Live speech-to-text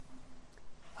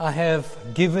I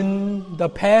have given the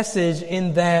passage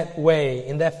in that way,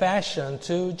 in that fashion,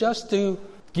 to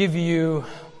give you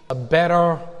a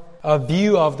better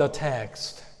view of the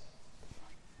text.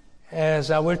 As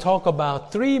I will talk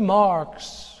about 3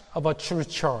 marks of a true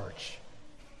church.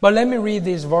 But let me read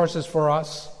these verses for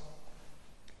us.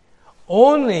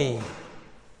 Only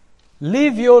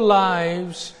live your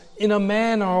lives in a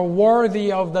manner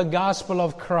worthy of the gospel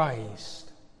of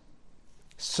Christ,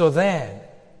 so that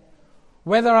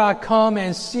whether I come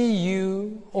and see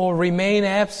you or remain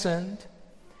absent,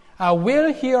 I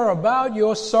will hear about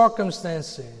your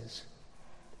circumstances,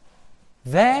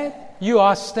 that you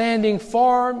are standing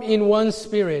firm in one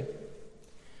spirit,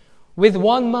 with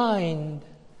one mind,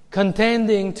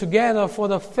 contending together for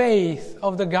the faith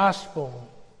of the gospel,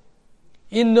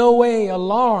 in no way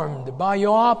alarmed by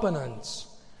your opponents,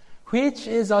 which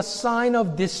is a sign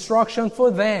of destruction for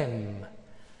them,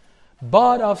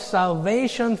 but of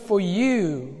salvation for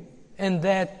you, and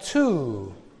that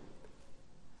too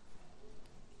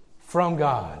from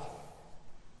God.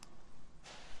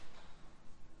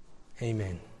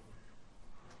 Amen.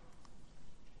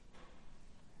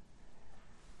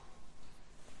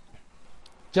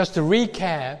 Just to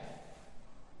recap,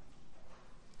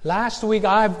 last week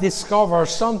I've discovered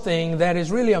something that is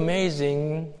really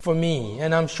amazing for me,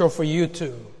 and I'm sure for you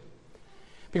too.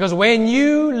 Because when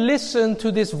you listen to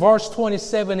this verse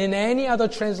 27 in any other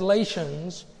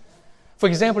translations, for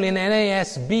example in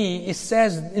NASB, it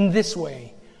says in this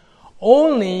way,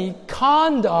 only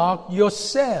conduct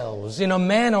yourselves in a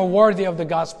manner worthy of the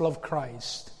gospel of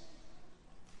Christ.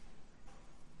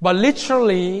 But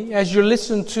literally, as you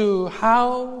listen to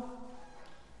how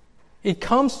it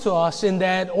comes to us in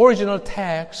that original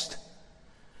text,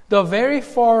 the very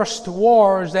first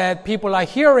words that people are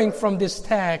hearing from this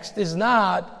text is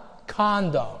not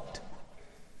conduct,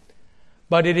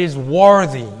 but it is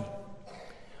worthy.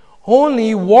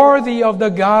 Only worthy of the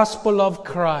gospel of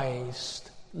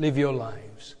Christ live your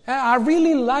lives. I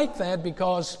really like that,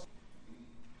 because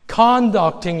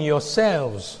conducting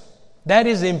yourselves, that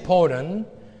is important.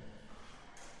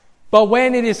 But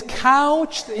when it is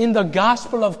couched in the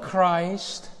gospel of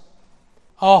Christ,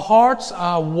 our hearts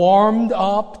are warmed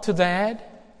up to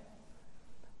that.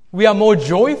 We are more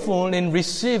joyful in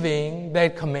receiving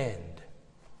that command.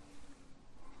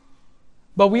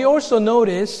 But we also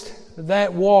noticed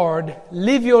that word,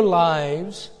 live your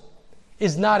lives,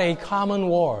 is not a common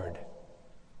word.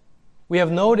 We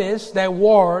have noticed that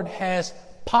word has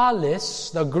polis,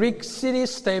 the Greek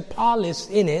city-state polis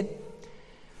in it.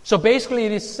 So basically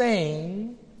it is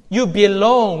saying you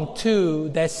belong to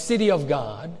that city of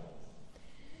God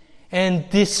and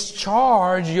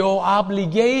discharge your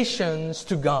obligations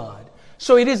to God.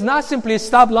 So it is not simply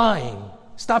stop lying,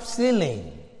 stop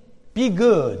stealing, be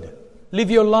good, live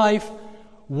your life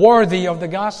worthy of the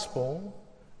gospel.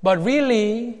 But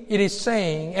really it is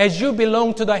saying, as you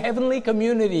belong to the heavenly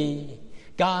community,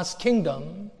 God's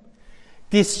kingdom,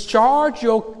 discharge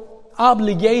your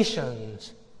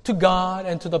obligations to God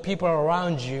and to the people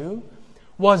around you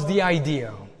was the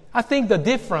idea. I think the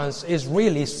difference is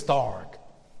really stark.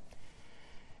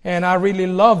 And I really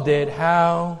loved it,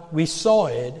 how we saw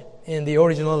it in the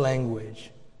original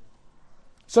language.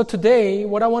 So today,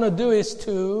 what I want to do is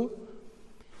to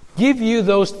give you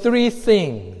those 3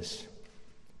 things.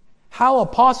 How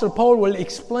Apostle Paul will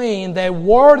explain that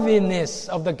worthiness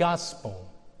of the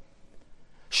gospel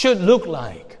should look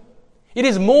like. It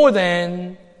is more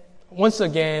than, once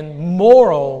again,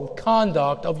 moral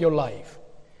conduct of your life.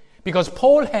 Because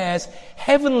Paul has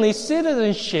heavenly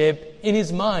citizenship in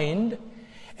his mind,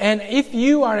 and if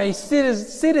you are a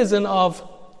citizen of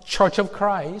Church of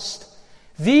Christ,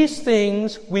 these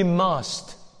things we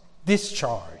must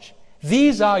discharge.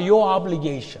 These are your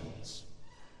obligations.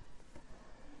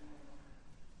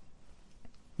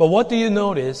 But what do you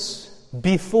notice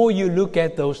before you look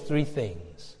at those 3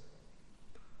 things?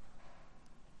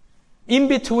 In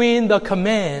between the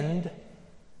command,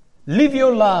 live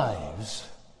your lives,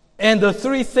 and the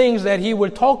 3 things that he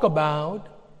will talk about,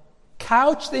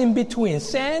 couched in between,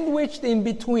 sandwiched in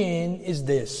between is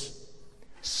this: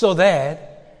 so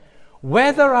that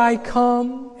whether I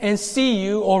come and see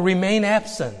you or remain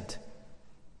absent,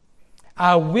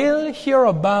 I will hear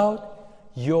about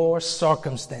your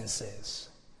circumstances.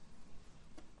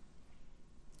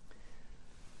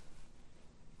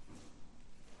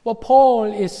 What Paul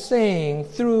is saying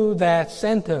through that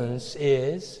sentence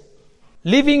is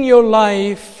living your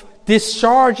life,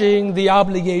 discharging the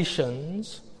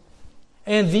obligations,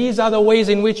 and these are the ways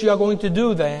in which you are going to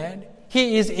do that.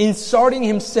 He is inserting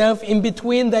himself in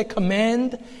between that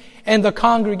command and the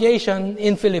congregation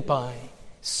in Philippi,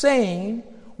 saying,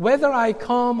 whether I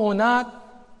come or not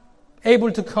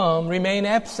able to come, remain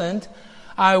absent,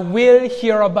 I will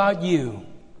hear about you.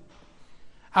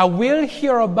 I will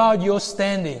hear about your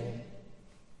standing.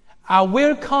 I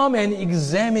will come and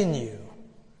examine you.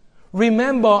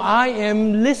 Remember, I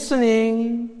am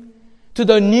listening to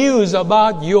the news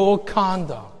about your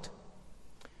conduct.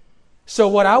 So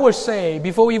what I would say,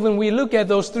 before even we look at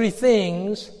those three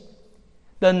things,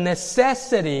 the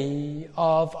necessity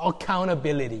of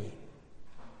accountability.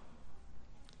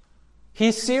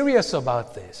 He's serious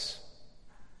about this.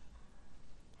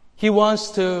 He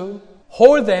wants to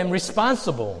hold them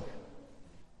responsible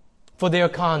for their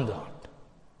conduct.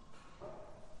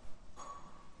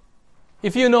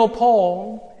 If you know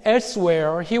Paul,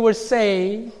 elsewhere, he will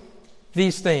say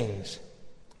these things.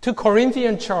 To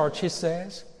Corinthian church, he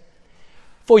says,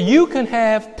 for you can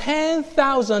have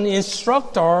 10,000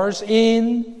 instructors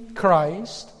in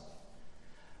Christ,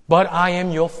 but I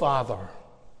am your Father.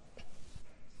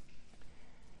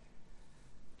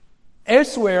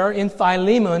 Elsewhere in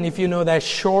Philemon, if you know that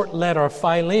short letter,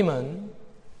 Philemon,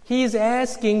 he's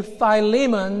asking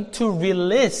Philemon to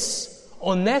release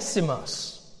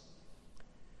Onesimus,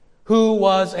 who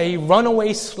was a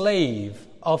runaway slave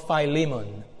of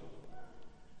Philemon.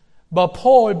 But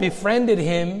Paul befriended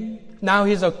him. Now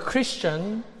he's a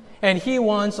Christian, and he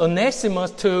wants Onesimus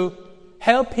to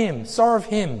help him, serve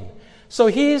him. So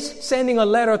he's sending a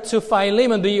letter to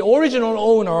Philemon, the original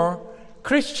owner,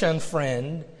 Christian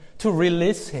friend, to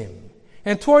release him.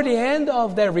 And toward the end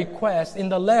of that request in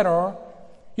the letter,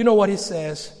 you know what he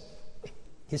says?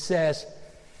 He says,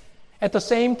 at the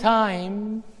same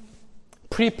time,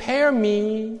 prepare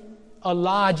me a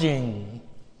lodging,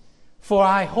 for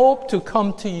I hope to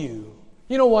come to you.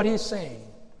 You know what he's saying?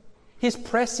 He's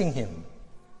pressing him.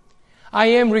 I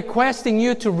am requesting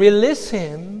you to release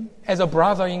him as a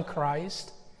brother in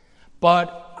Christ,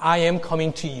 but I am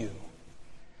coming to you.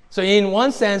 So in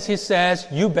one sense, he says,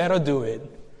 you better do it.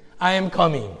 I am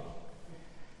coming.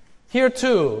 Here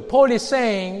too, Paul is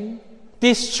saying,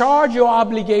 discharge your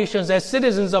obligations as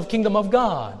citizens of kingdom of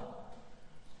God.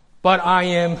 But I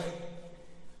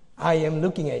am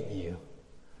looking at you.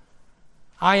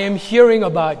 I am hearing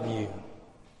about you.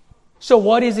 So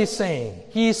what is he saying?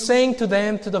 He is saying to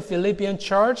them, to the Philippian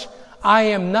church, I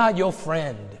am not your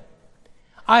friend.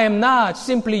 I am not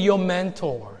simply your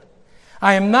mentor.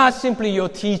 I am not simply your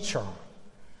teacher.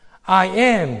 I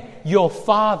am your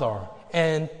father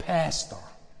and pastor.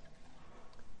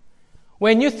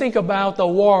 When you think about the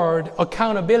word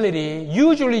accountability,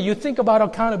 usually you think about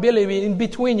accountability in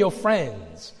between your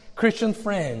friends, Christian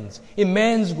friends, in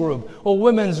men's group or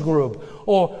women's group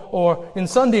or in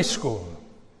Sunday school.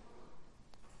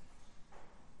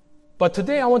 But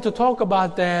today I want to talk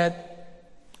about that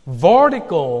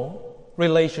vertical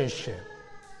relationship,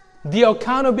 the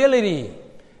accountability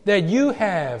that you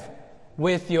have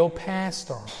with your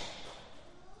pastor.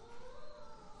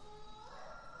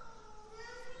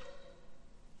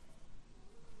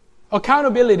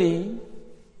 Accountability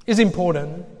is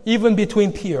important, even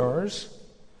between peers,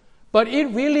 but it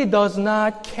really does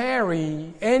not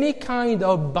carry any kind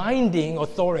of binding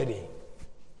authority.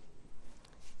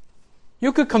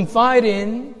 You could confide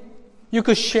in, you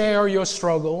could share your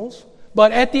struggles,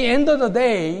 but at the end of the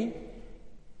day,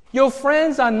 your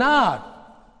friends are not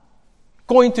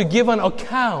going to give an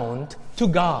account to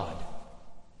God.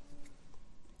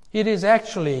 It is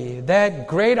actually that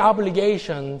great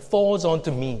obligation falls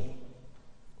onto me.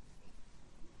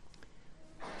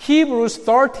 Hebrews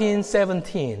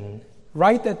 13:17,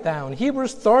 write that down.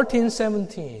 Hebrews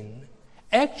 13:17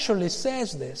 actually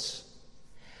says this.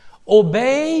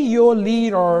 Obey your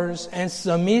leaders and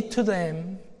submit to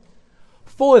them,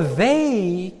 for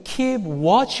they keep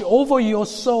watch over your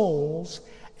souls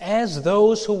as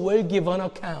those who will give an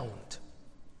account.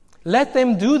 Let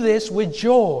them do this with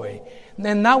joy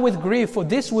and not with grief, for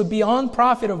this would be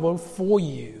unprofitable for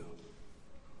you.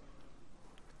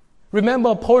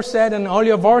 Remember, Paul said in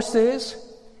earlier verses,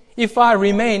 if I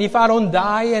remain, if I don't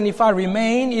die, and if I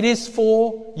remain, it is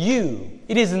for you.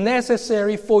 It is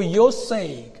necessary for your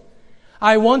sake.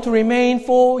 I want to remain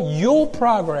for your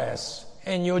progress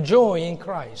and your joy in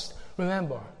Christ.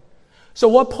 Remember. So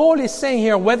what Paul is saying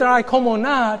here, whether I come or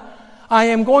not, I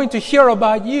am going to hear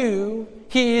about you.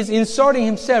 He is inserting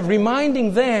himself,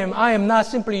 reminding them, I am not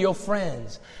simply your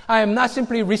friends. I am not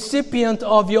simply recipient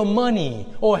of your money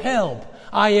or help.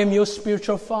 I am your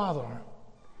spiritual father.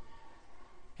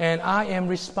 And I am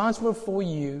responsible for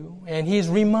you. And he's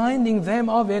reminding them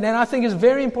of it. And I think it's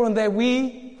very important that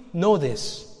we know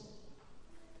this.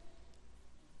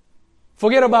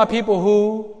 Forget about people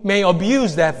who may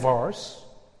abuse that verse.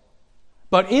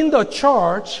 But in the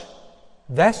church,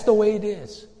 that's the way it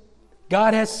is.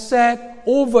 God has set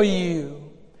over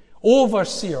you,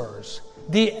 overseers,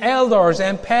 the elders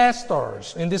and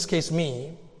pastors, in this case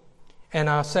me, and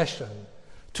our session,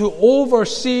 to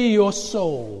oversee your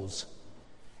souls.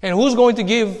 And who's going to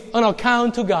give an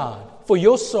account to God for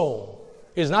your soul?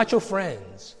 It's not your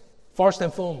friends, first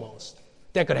and foremost.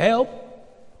 That could help.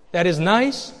 That is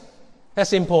nice.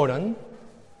 That's important.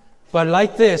 But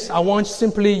like this, I want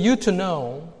simply you to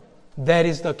know that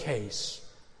is the case.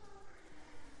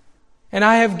 And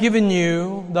I have given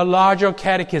you the larger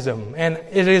catechism, and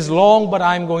it is long, but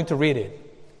I'm going to read it.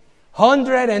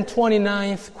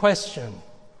 129th question.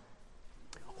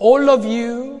 All of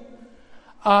you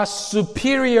are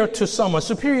superior to someone.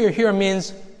 Superior here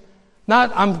means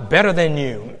not I'm better than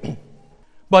you,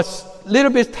 but a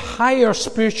little bit higher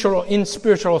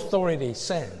spiritual authority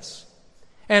sense.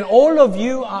 And all of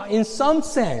you are in some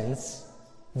sense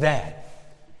that.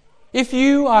 If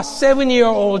you are a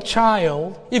 7-year-old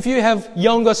child, if you have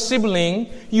younger sibling,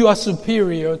 you are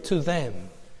superior to them.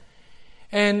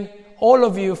 And all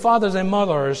of you, fathers and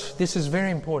mothers, this is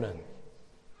very important.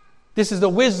 This is the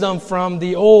wisdom from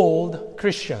the old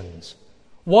Christians.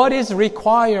 What is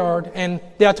required, and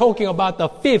they are talking about the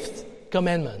 5th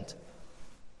commandment.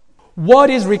 What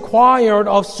is required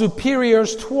of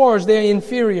superiors towards their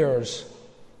inferiors?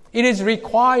 It is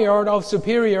required of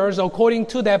superiors according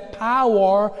to that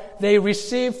power they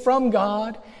receive from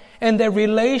God and the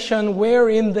relation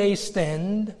wherein they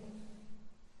stand.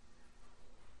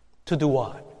 To do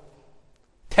what?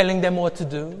 Telling them what to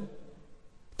do?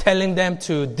 Telling them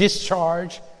to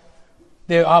discharge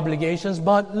their obligations?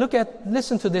 But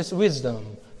listen to this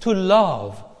wisdom. To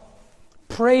love,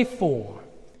 pray for,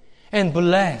 and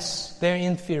bless their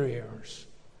inferiors.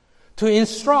 To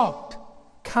instruct,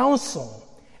 counsel,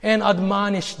 and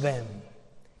admonish them,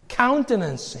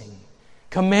 countenancing,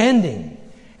 commanding,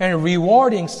 and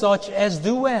rewarding such as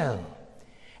do well,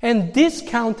 and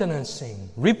discountenancing,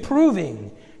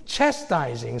 reproving,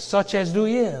 chastising such as do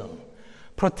ill,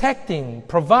 protecting,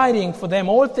 providing for them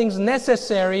all things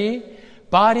necessary,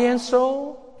 body and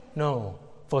soul? No,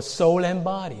 for soul and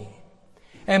body.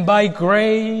 And by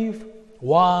grave,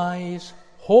 wise,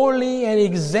 holy, and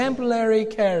exemplary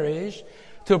carriage,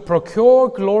 to procure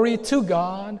glory to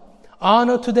God,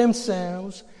 honor to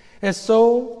themselves, and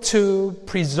so to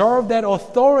preserve that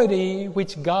authority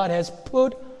which God has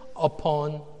put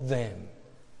upon them.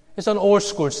 It's an old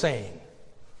school saying.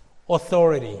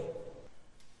 Authority.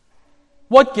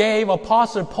 What gave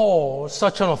Apostle Paul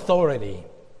such an authority?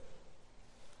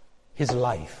 His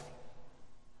life,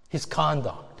 his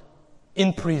conduct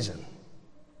in prison.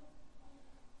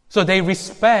 So they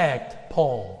respect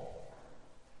Paul.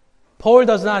 Paul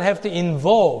does not have to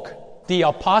invoke the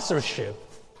apostleship.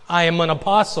 I am an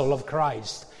apostle of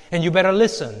Christ, and you better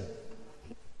listen.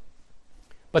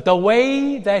 But the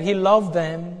way that he loved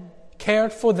them,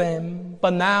 cared for them,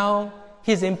 but now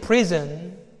he's in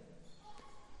prison,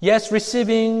 yes,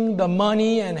 receiving the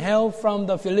money and help from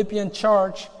the Philippian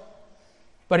church,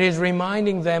 but he's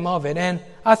reminding them of it. And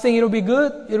I think it'll be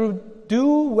good, it'll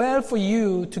do well for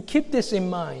you to keep this in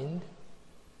mind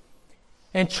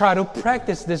and try to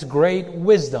practice this great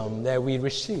wisdom that we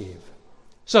receive.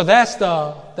 So that's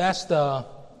the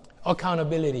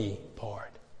accountability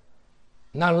part.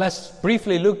 Now let's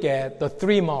briefly look at the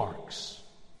 3 marks.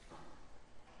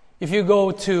 If you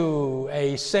go to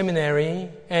a seminary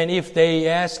and if they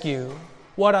ask you,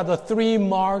 what are the 3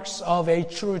 marks of a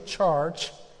true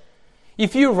church?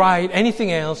 If you write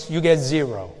anything else, you get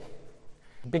 0.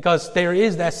 Because there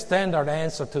is that standard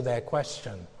answer to that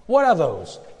question. What are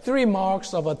those? 3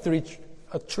 marks of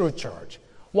a true church.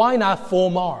 Why not 4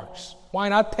 marks? Why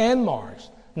not 10 marks?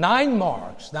 9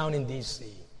 marks down in D.C.?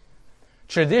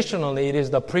 Traditionally, it is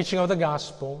the preaching of the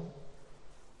gospel,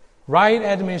 right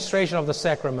administration of the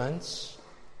sacraments,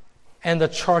 and the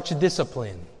church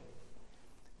discipline.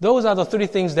 Those are the 3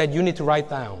 things that you need to write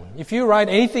down. If you write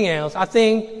anything else, I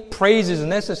think praise is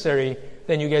necessary,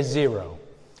 then you get 0.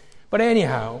 But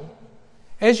anyhow,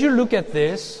 as you look at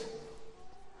this,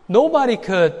 nobody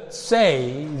could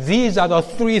say these are the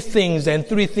 3 things and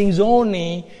 3 things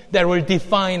only that will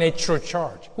define a true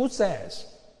church. Who says?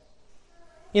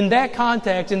 In that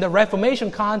context, in the Reformation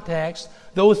context,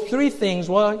 those 3 things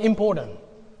were important.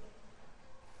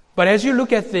 But as you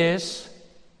look at this,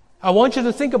 I want you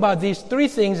to think about these 3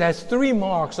 things as 3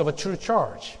 marks of a true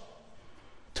church.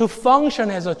 To function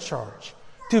as a church,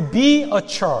 to be a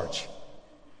church,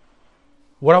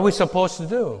 what are we supposed to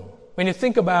do? When you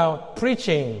think about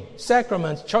preaching,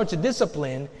 sacraments, church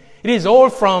discipline, it is all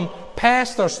from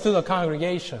pastors to the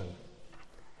congregation.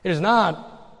 It is not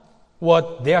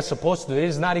what they are supposed to do. It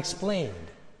is not explained.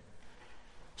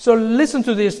 So listen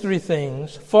to these 3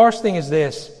 things. First thing is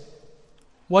this.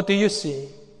 what do you see?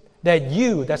 That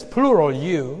you, that's plural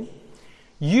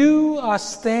you are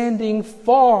standing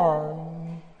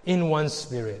firm in one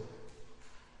spirit.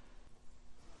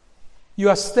 You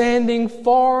are standing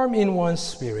firm in one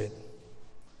spirit.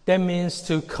 That means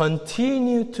to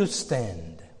continue to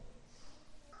stand.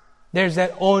 There's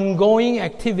that ongoing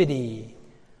activity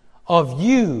of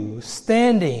you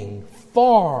standing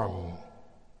firm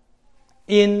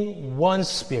in one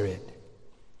spirit.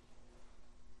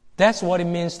 That's what it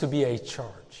means to be a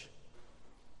church.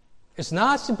 It's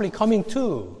not simply coming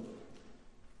to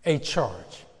a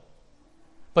church,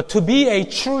 but to be a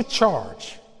true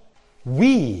church,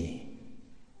 we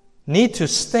need to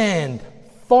stand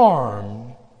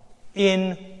firm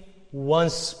in one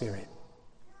spirit.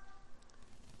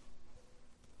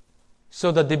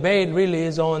 So the debate really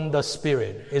is on the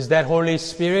Spirit. Is that Holy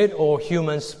Spirit or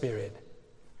human spirit?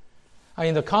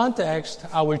 In the context,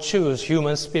 I will choose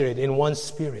human spirit in one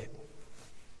spirit.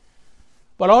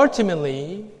 But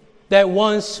ultimately, that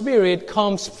one spirit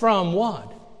comes from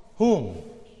what? Whom?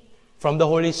 From the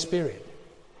Holy Spirit.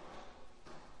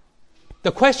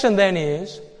 The question then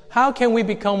is, how can we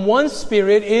become one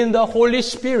spirit in the Holy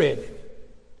Spirit?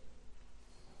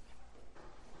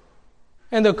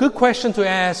 And the good question to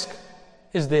ask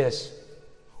is this: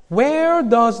 where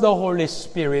does the Holy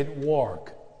Spirit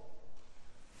work?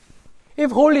 If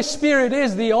Holy Spirit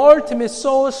is the ultimate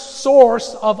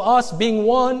source of us being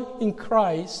one in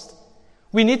Christ,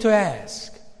 we need to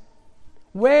ask,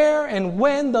 where and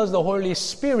when does the Holy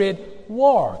Spirit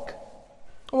work?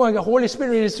 Well, the Holy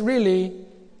Spirit is really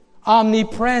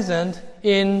omnipresent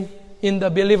in the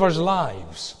believers'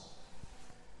 lives.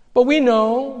 But we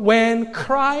know when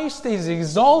Christ is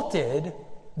exalted,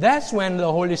 that's when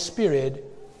the Holy Spirit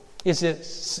is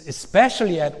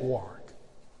especially at work.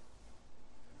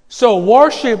 So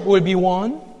worship will be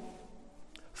one.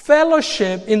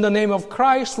 Fellowship in the name of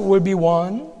Christ will be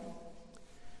one.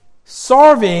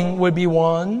 Serving will be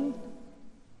one.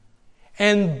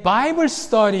 And Bible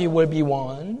study will be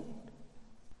one.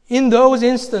 In those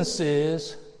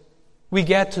instances, we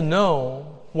get to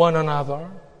know one another.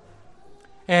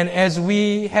 And as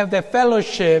we have that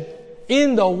fellowship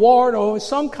in the Word or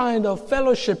some kind of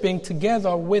fellowshipping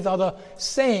together with other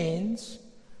saints,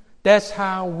 that's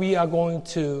how we are going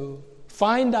to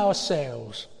find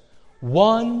ourselves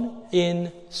one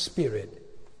in spirit.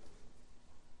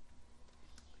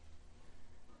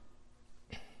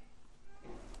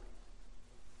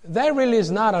 That really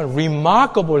is not a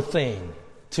remarkable thing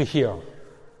to hear.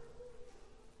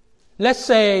 Let's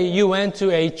say you went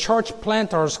to a church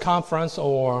planters conference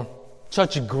or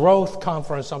church growth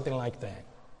conference, something like that.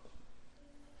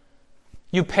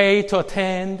 You pay to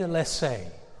attend, let's say.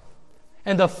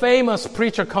 And the famous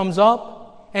preacher comes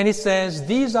up and he says,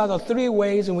 these are the 3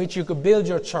 ways in which you could build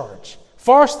your church.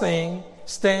 First thing,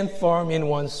 stand firm in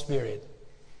one spirit.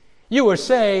 You will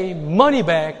say, money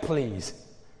back, please.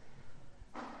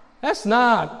 This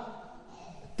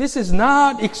is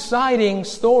not exciting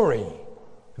story.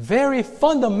 Very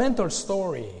fundamental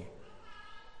story.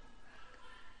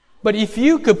 But if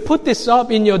you could put this up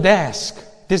in your desk,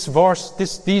 these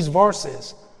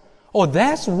verses,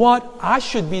 that's what I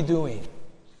should be doing.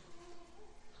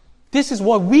 This is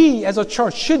what we as a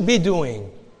church should be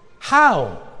doing.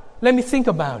 How? Let me think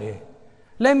about it.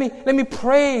 Let me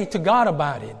pray to God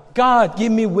about it. God,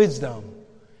 give me wisdom.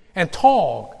 And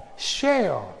talk,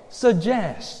 share,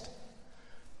 suggest.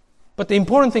 But the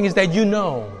important thing is that you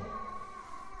know,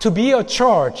 to be a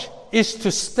church is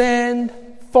to stand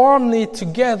firmly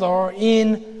together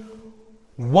in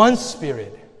one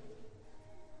spirit.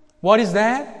 What is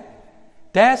that?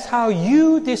 That's how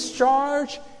you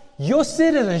discharge your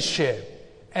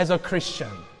citizenship as a Christian.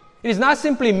 It is not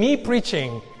simply me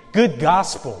preaching good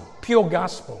gospel, pure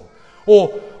gospel,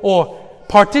 or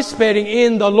participating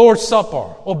in the Lord's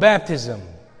Supper or baptism,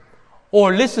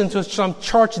 or listen to some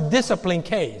church discipline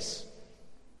case.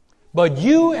 But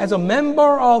you, as a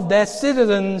member of that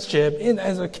citizenship,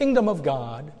 as a kingdom of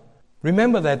God,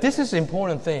 remember that this is an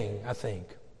important thing, I think.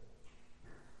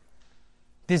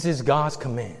 This is God's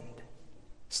command.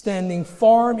 Standing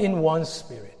firm in one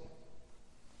spirit.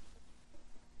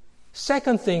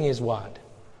 Second thing is what?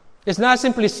 It's not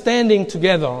simply standing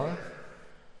together,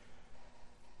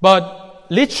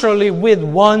 but literally with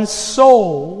one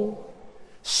soul,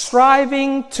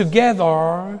 striving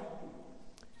together,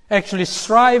 actually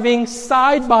striving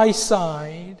side by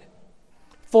side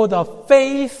for the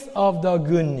faith of the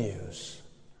good news.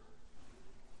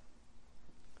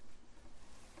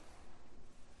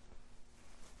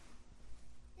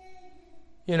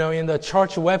 In the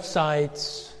church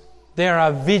websites, there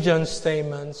are vision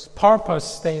statements, purpose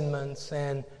statements,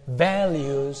 and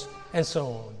values and so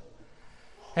on.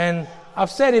 And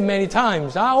I've said it many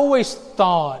times. I always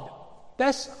thought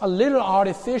that's a little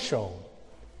artificial.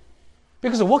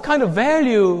 Because what kind of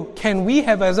value can we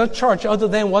have as a church other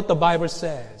than what the Bible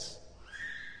says?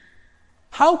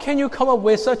 How can you come up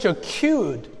with such a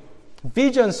cute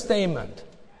vision statement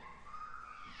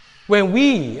when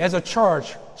we as a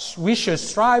church, we should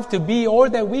strive to be all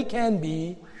that we can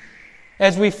be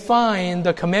as we find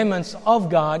the commandments of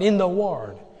God in the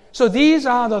Word? So these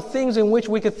are the things in which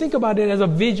we could think about it as a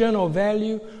vision or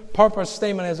value, purpose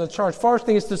statement as a church. First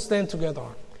thing is to stand together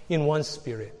in one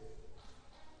spirit.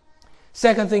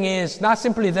 Second thing is not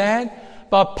simply that,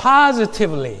 but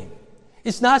positively.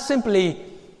 It's not simply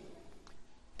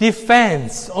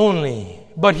defense only,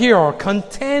 but here,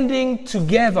 contending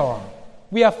together.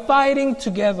 We are fighting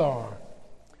together.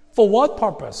 For what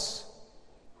purpose?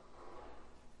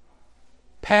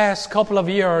 Past couple of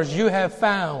years, you have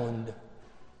found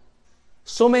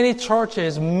so many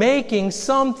churches making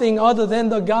something other than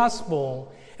the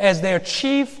gospel as their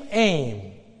chief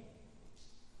aim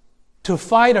to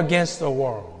fight against the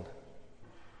world.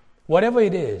 Whatever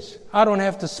it is, I don't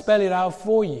have to spell it out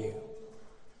for you.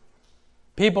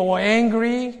 People were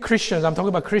angry, Christians, I'm talking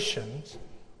about Christians,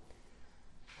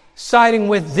 siding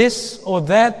with this or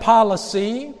that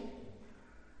policy,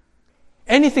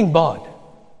 anything but.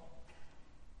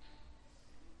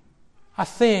 I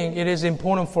think it is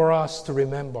important for us to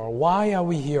remember, why are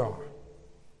we here?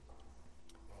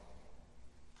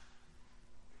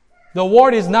 The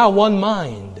word is not one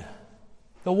mind.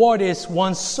 The word is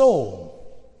one soul.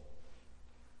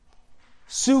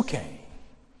 Suke.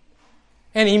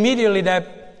 And immediately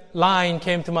that line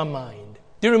came to my mind.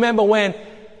 Do you remember when,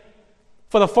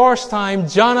 for the first time,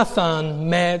 Jonathan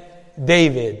met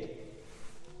David?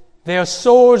 Their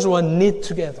souls were knit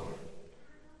together.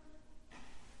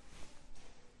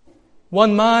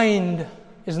 One mind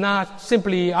is not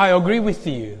simply, I agree with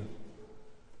you,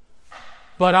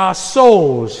 but our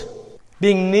souls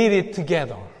being knitted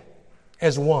together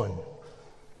as one.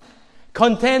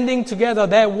 Contending together,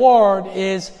 that word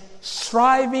is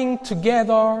striving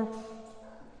together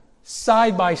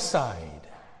side by side.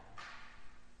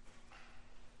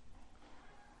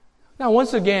 Now,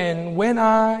 once again, when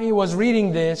I was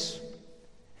reading this,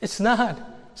 it's not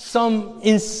some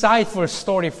insightful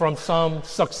story from some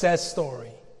success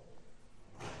story.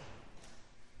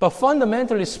 But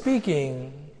fundamentally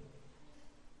speaking,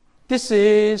 this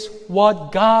is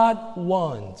what God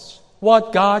wants,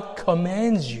 what God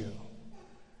commands you.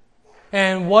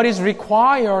 And what is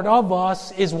required of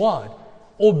us is what?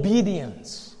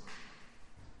 Obedience.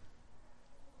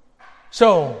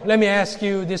 So, let me ask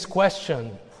you this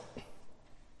question.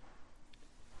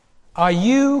 Are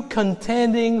you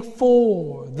contending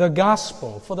for the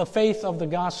gospel, for the faith of the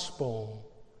gospel,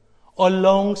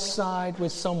 alongside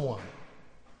with someone?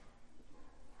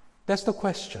 That's the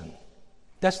question.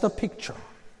 That's the picture.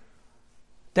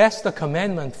 That's the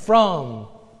commandment from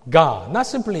God, not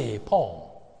simply Paul.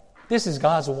 This is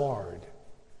God's word.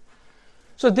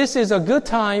 So this is a good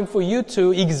time for you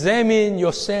to examine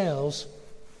yourselves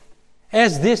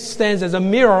as this stands as a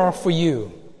mirror for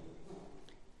you.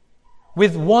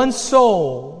 With one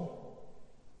soul,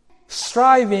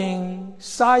 striving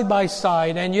side by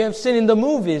side, and you have seen in the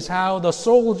movies how the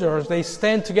soldiers, they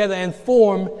stand together and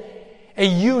form a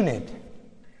unit.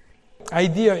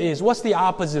 Idea is, what's the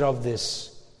opposite of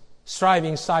this?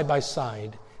 Striving side by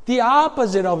side. The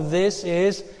opposite of this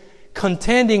is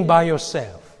contending by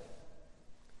yourself.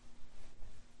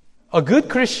 A good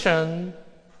Christian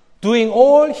doing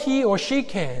all he or she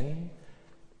can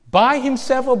by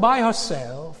himself or by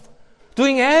herself,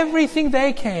 doing everything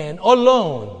they can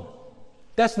alone.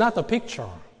 That's not the picture.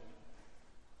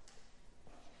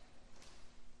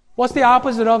 What's the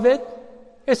opposite of it?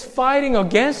 It's fighting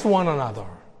against one another.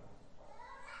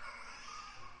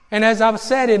 And as I've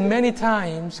said it many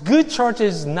times, good church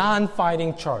is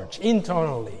non-fighting church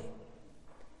internally.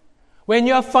 When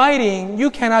you're fighting,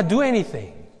 you cannot do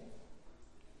anything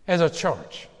as a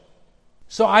church.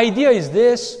 So idea is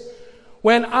this: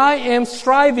 when I am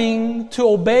striving to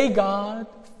obey God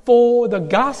for the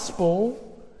gospel,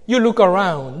 you look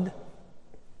around.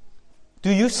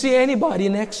 Do you see anybody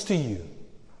next to you?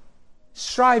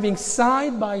 Striving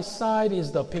side by side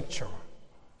is the picture.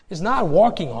 It's not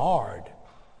working hard.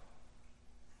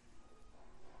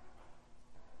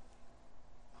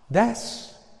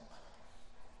 That's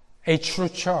a true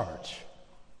church.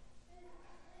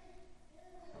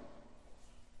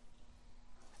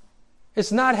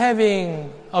 It's not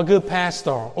having a good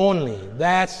pastor only.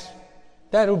 That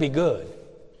would be good.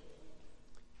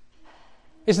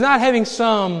 It's not having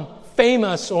some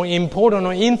famous or important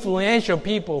or influential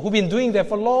people who've been doing that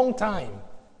for a long time,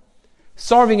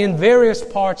 serving in various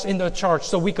parts in the church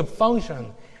so we could function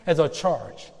as a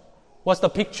church. What's the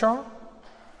picture?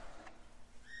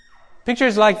 Picture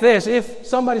is like this. If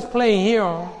somebody's playing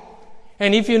here,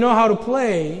 and if you know how to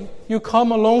play, you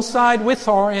come alongside with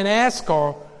her and ask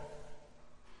her,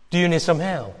 do you need some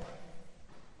help?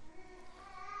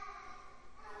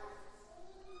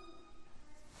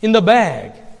 In the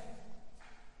bag,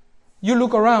 you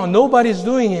look around, nobody's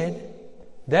doing it.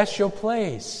 That's your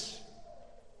place.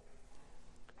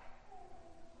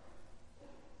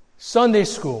 Sunday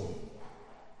school,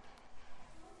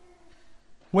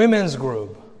 women's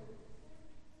group,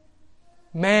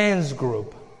 men's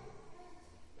group,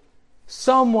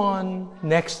 someone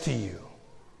next to you.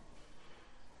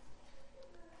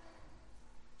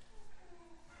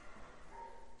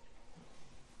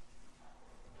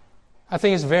 I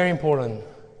think it's very important,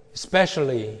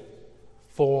 especially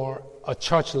for a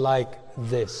church like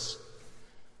this,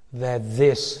 that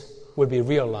this will be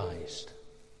realized.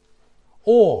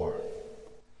 Or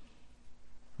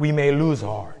we may lose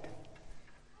heart.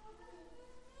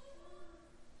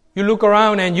 You look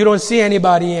around and you don't see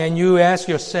anybody and you ask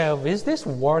yourself, is this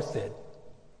worth it?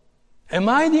 Am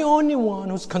I the only one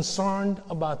who's concerned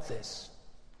about this?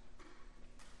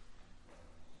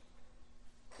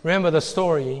 Remember the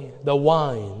story, the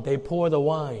wine. They pour the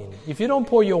wine. If you don't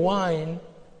pour your wine,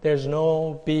 there's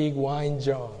no big wine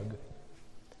jug.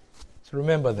 So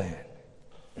remember that.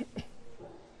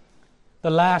 The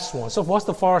last one. So what's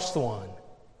the first one?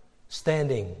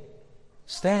 Standing.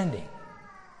 Standing.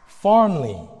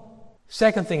 Firmly.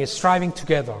 Second thing is striving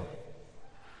together.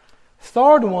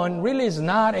 Third one really is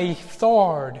not a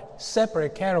third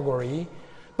separate category,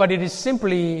 but it is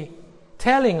simply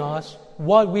telling us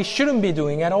what we shouldn't be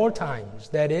doing at all times.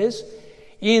 That is,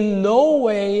 in no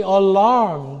way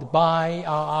alarmed by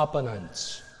our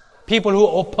opponents, people who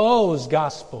oppose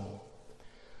gospel.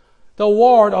 The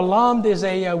word alarmed is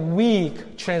a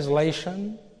weak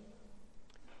translation.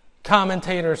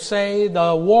 Commentators say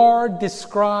the word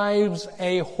describes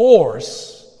a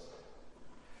horse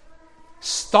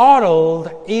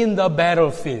startled in the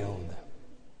battlefield,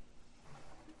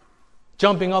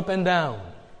 jumping up and down.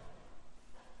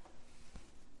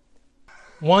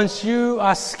 Once you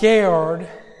are scared,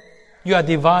 you are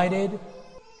divided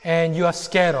and you are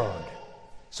scattered.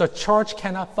 So church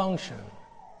cannot function.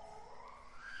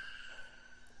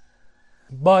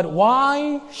 But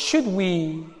why should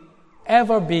we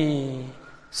ever be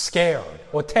scared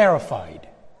or terrified?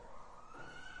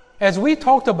 As we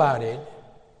talked about it,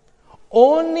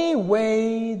 only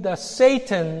way the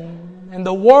Satan and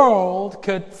the world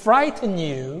could frighten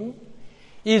you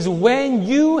is when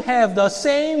you have the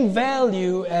same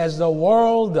value as the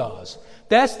world does.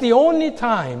 That's the only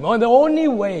time or the only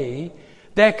way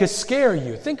that could scare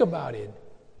you. Think about it.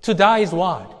 To die is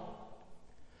what?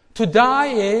 To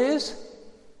die is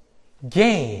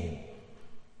gain.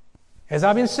 As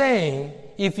I've been saying,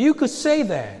 if you could say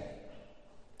that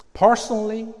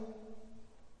personally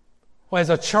or as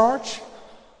a church,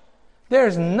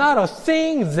 there's not a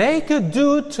thing they could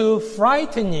do to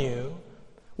frighten you.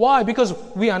 Why? Because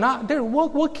we are not there.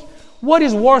 What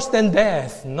is worse than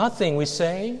death? Nothing, we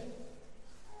say.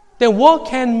 Then what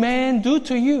can man do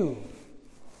to you?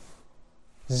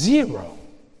 Zero.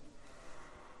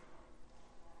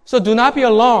 So do not be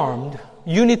alarmed.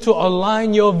 You need to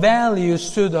align your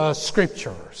values to the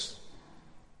Scriptures.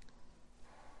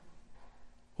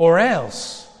 Or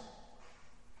else,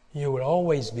 you will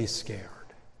always be scared.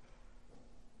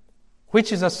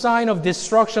 Which is a sign of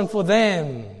destruction for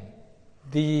them,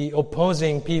 the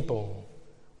opposing people.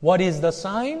 What is the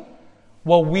sign?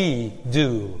 What we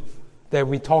do that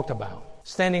we talked about.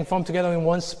 Standing firm together in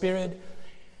one spirit,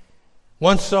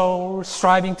 one soul,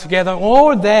 striving together.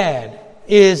 All that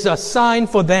is a sign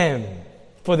for them,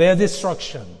 for their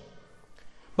destruction.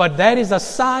 But that is a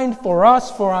sign for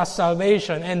us, for our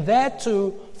salvation, and that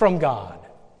too from God.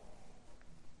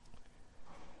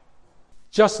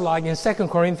 Just like in 2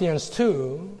 Corinthians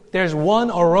 2, there's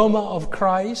one aroma of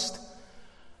Christ,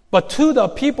 but to the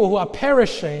people who are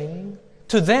perishing,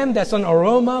 to them that's an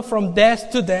aroma from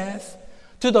death to death.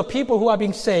 To the people who are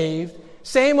being saved,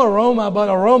 same aroma, but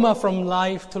aroma from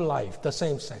life to life, the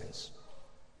same sense.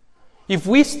 If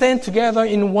we stand together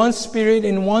in one spirit,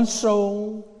 in one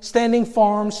soul, standing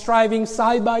firm, striving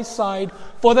side by side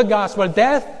for the gospel,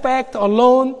 that fact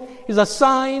alone is a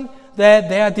sign that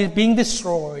they are being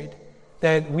destroyed,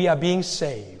 that we are being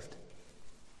saved.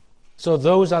 So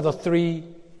those are the three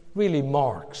really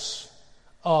marks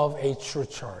of a true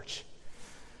church.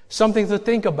 Something to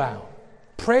think about.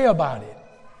 Pray about it.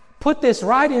 Put this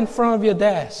right in front of your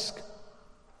desk.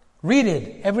 Read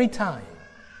it every time.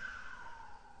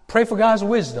 Pray for God's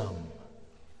wisdom.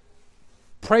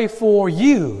 Pray for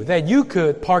you that you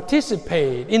could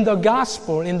participate in the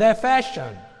gospel in that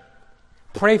fashion.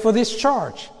 Pray for this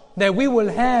church that we will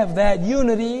have that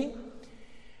unity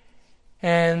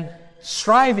and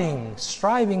striving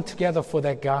together for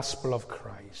that gospel of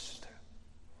Christ.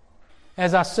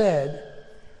 As I said,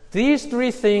 these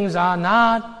three things are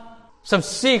not some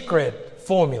secret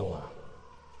formula.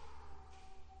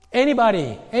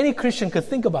 Any Christian could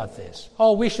think about this.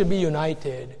 Oh, we should be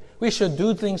united. We should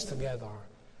do things together.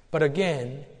 But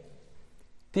again,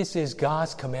 this is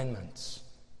God's commandments.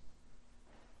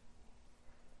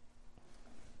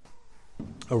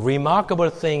 A remarkable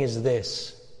thing is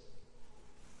this.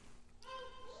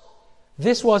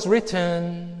 This was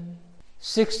written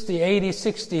 60, 80,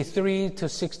 63 to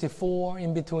 64,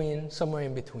 in between, somewhere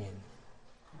in between.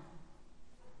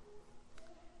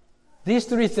 These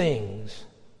three things,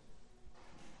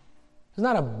 it's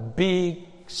not a big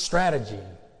strategy.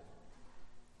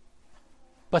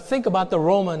 But think about the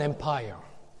Roman Empire.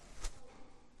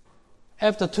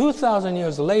 After 2,000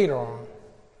 years later,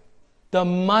 the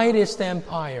mightiest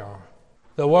empire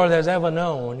the world has ever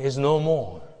known is no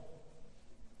more.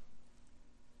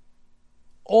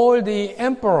 All the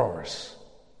emperors,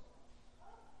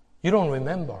 you don't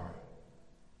remember.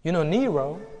 You know,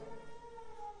 Nero,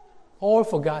 all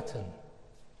forgotten.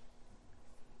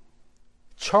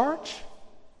 Church?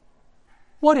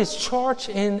 What is church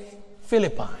in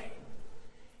Philippi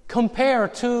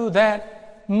compared to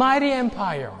that mighty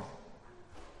empire?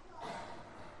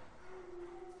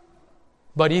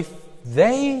 But if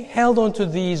they held on to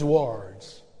these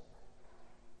words,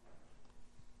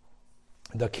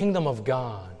 the kingdom of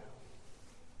God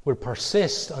will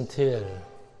persist until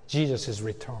Jesus'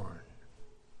 return.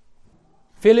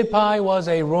 Philippi was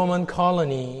a Roman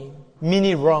colony,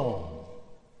 mini Rome,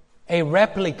 a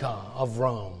replica of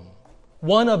Rome,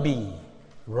 wannabe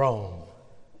Rome.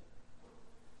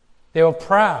 They were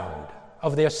proud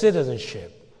of their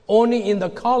citizenship. Only in the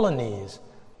colonies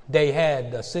they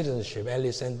had the citizenship, at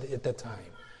least at that time.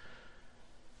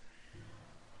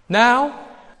 Now,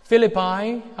 Philippi,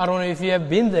 I don't know if you have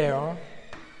been there.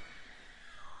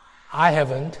 I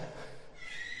haven't.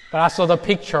 But I saw the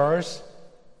pictures.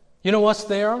 You know what's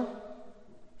there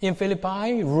in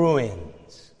Philippi?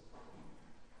 Ruins.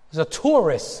 It's a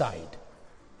tourist site.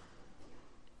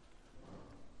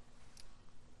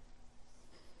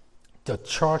 The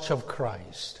Church of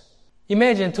Christ.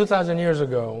 Imagine 2,000 years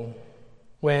ago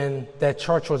when that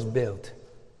church was built.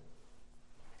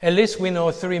 At least we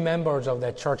know three members of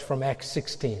that church from Acts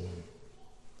 16.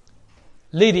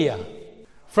 Lydia,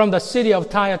 from the city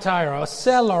of Thyatira, a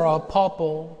seller of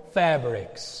purple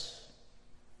fabrics.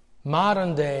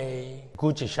 Modern day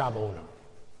Gucci shop owner.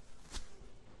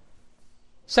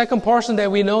 Second person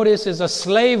that we notice is a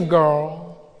slave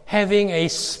girl having a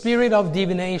spirit of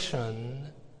divination,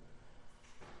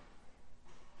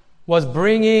 was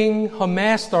bringing her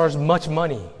masters much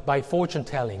money by fortune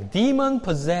telling.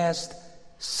 Demon-possessed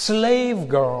slave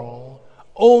girl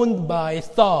owned by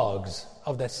thugs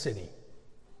of that city.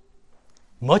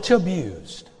 Much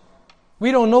abused.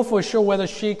 We don't know for sure whether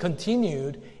she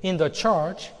continued in the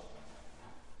church,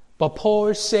 but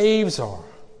Paul saves her.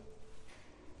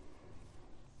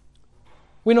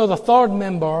 We know the third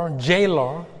member,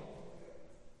 jailer,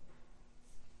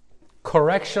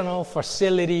 correctional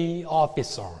facility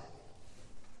officer,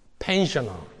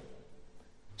 pensioner.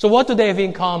 So what do they have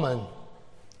in common?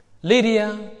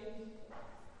 Lydia,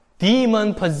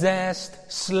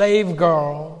 demon-possessed slave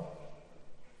girl,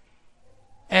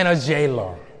 and a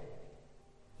jailer.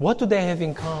 What do they have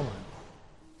in common?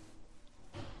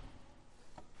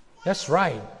 That's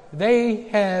right. They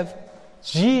have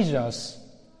Jesus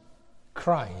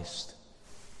Christ.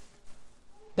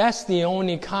 That's the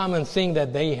only common thing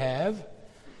that they have.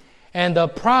 And the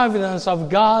providence of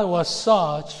God was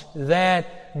such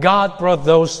that God brought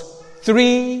those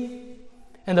three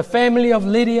and the family of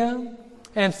Lydia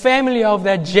and family of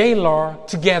that jailer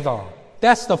together.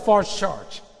 That's the first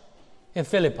church in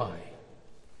Philippi.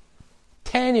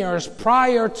 10 years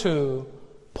prior to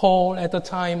Paul at the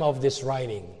time of this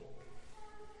writing.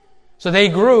 So they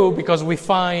grew because we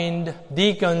find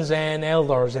deacons and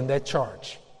elders in that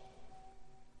church.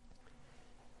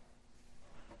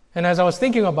 And as I was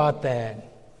thinking about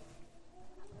that,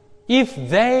 if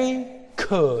they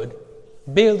could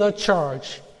build a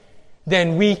church,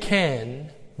 then we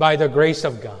can by the grace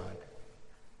of God.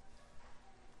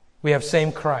 We have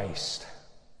same Christ.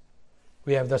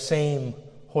 We have the same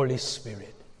Holy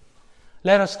Spirit.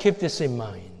 Let us keep this in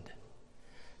mind.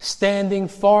 Standing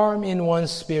firm in one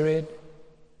spirit,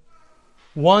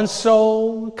 one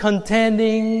soul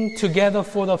contending together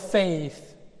for the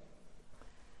faith,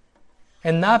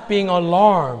 and not being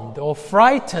alarmed or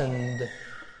frightened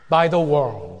by the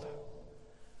world,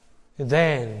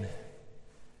 then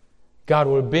God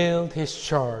will build His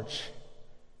church,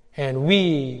 and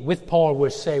we, with Paul, will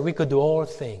say we could do all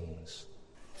things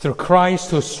through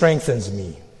Christ who strengthens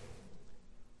me.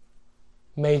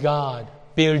 May God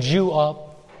build you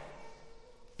up,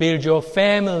 build your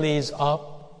families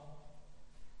up,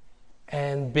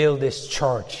 and build this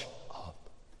church up.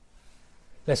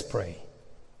 Let's pray.